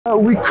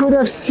We could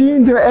have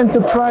seen the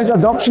enterprise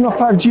adoption of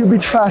 5G a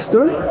bit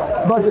faster,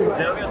 but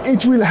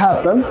it will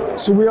happen.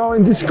 So we are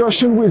in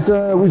discussion with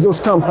those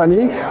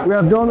companies. We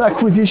have done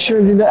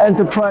acquisitions in the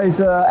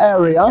enterprise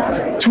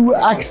area to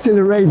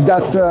accelerate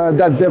that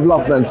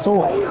development.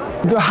 So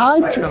the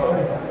hype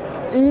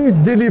is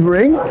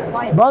delivering,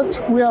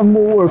 but we have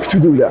more work to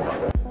do there.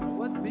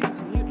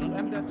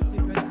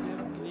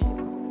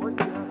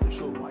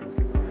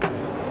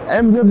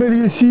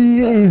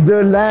 MWC is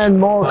the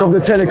landmark of the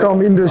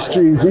telecom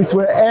industries. It's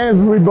where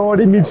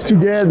everybody meets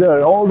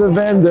together, all the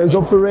vendors,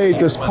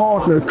 operators,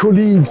 partners,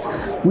 colleagues.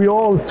 We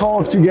all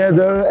talk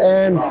together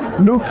and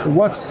look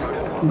what's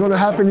going to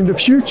happen in the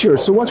future.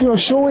 So what we are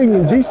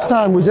showing this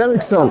time with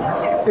Ericsson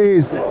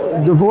is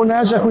the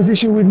Fوناج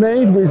acquisition we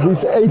made with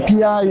this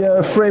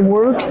API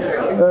framework,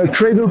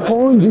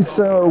 Cradlepoint, this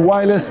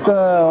wireless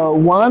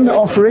WAN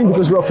offering,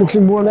 because we are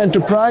focusing more on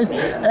enterprise,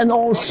 and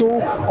also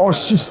our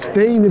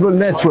sustainable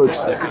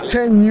networks,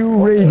 10 new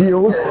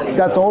radios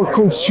that are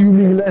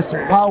consuming less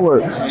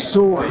power,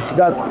 so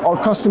that our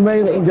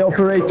customers and the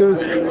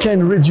operators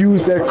can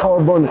reduce their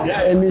carbon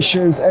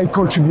emissions and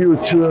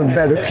contribute to a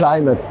better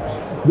climate.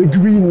 The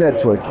green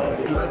network.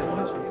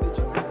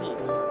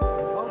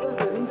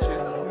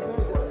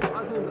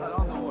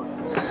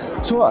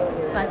 So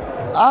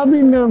I've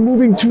been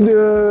moving to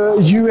the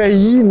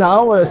UAE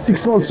now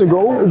 6 months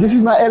ago. This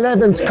is my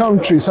 11th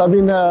country, so I've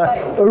been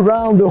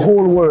around the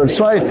whole world.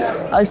 So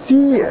I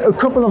see a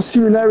couple of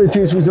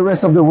similarities with the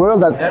rest of the world,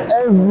 that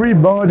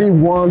everybody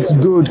wants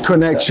good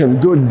connection,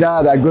 good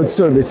data, good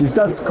services.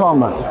 That's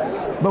common.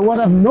 But what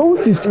I've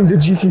noticed in the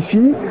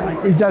GCC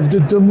is that the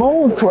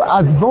demand for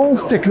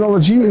advanced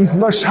technology is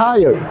much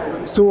higher.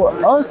 So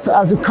us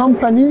as a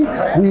company,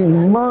 we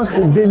must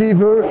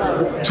deliver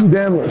to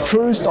them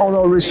first on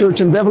our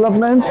research and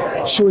development,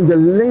 showing the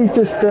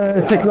latest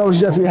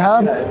technology that we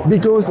have,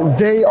 because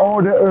they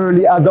are the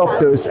early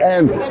adopters.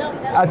 And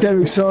at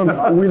Ericsson,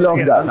 we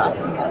love that.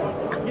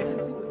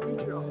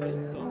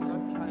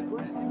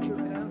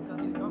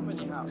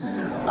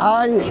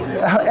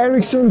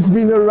 Ericsson's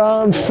been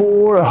around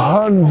for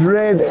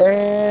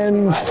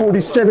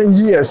 147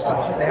 years.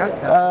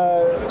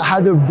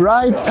 Had a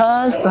bright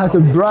past, has a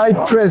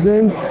bright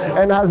present,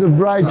 and has a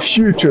bright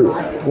future.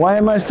 Why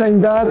am I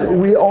saying that?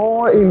 We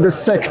are in the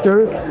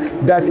sector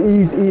that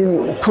is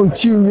in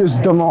continuous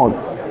demand.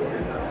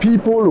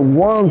 People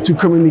want to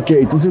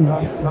communicate. It's a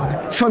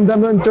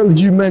fundamental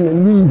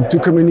human need to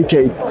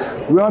communicate.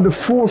 We are at the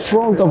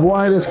forefront of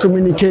wireless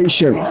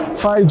communication.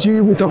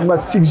 5G, we talk about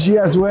 6G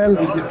as well.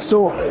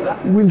 So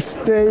we'll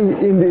stay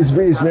in this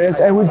business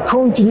and we'll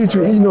continue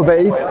to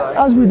innovate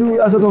as we do,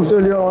 as I talked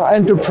earlier, on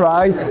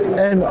enterprise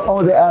and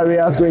other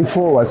areas going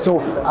forward. So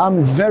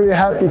I'm very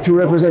happy to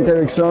represent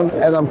Ericsson,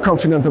 and I'm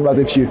confident about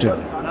the future.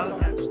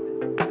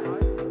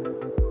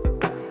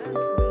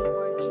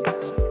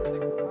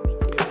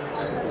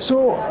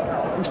 So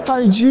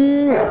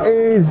 5G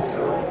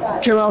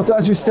came out,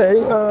 as you say,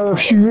 a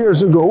few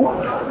years ago.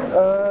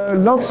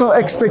 Lots of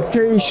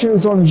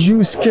expectations on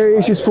use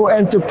cases for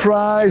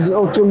enterprise,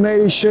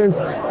 automations,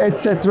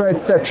 etc.,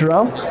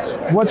 etc.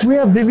 What we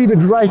have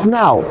delivered right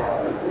now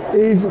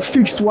is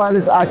fixed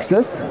wireless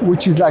access,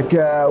 which is like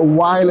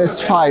wireless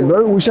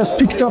fiber, which has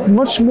picked up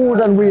much more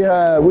than we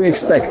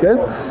expected.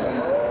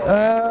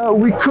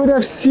 We could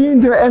have seen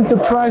the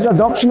enterprise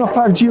adoption of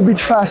 5G a bit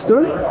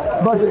faster,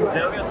 but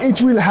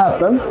it will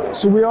happen.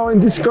 So we are in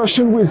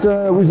discussion with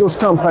those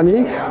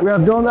companies. We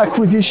have done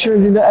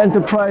acquisitions in the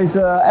enterprise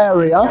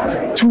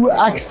area to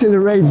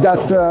accelerate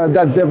that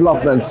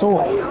development.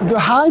 So the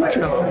hype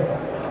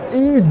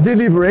is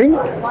delivering,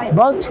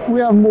 but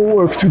we have more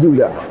work to do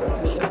there.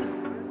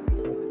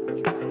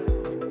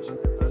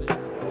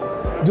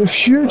 The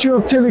future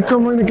of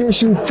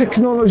telecommunication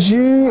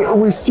technology,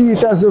 we see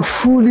it as a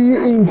fully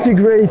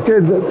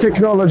integrated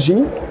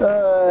technology,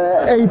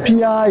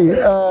 API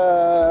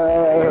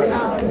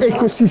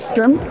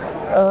ecosystem.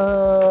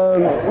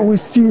 We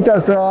see it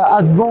as an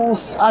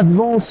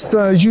advanced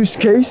use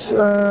case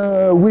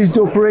with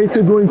the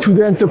operator going to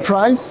the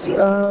enterprise.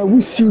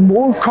 We see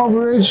more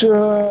coverage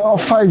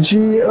of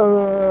 5G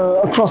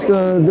across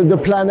the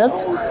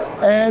planet.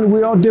 And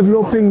we are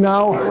developing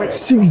now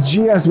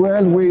 6G as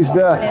well with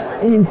the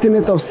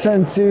Internet of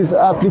Senses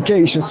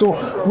application. So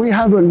we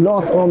have a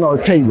lot on our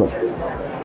table.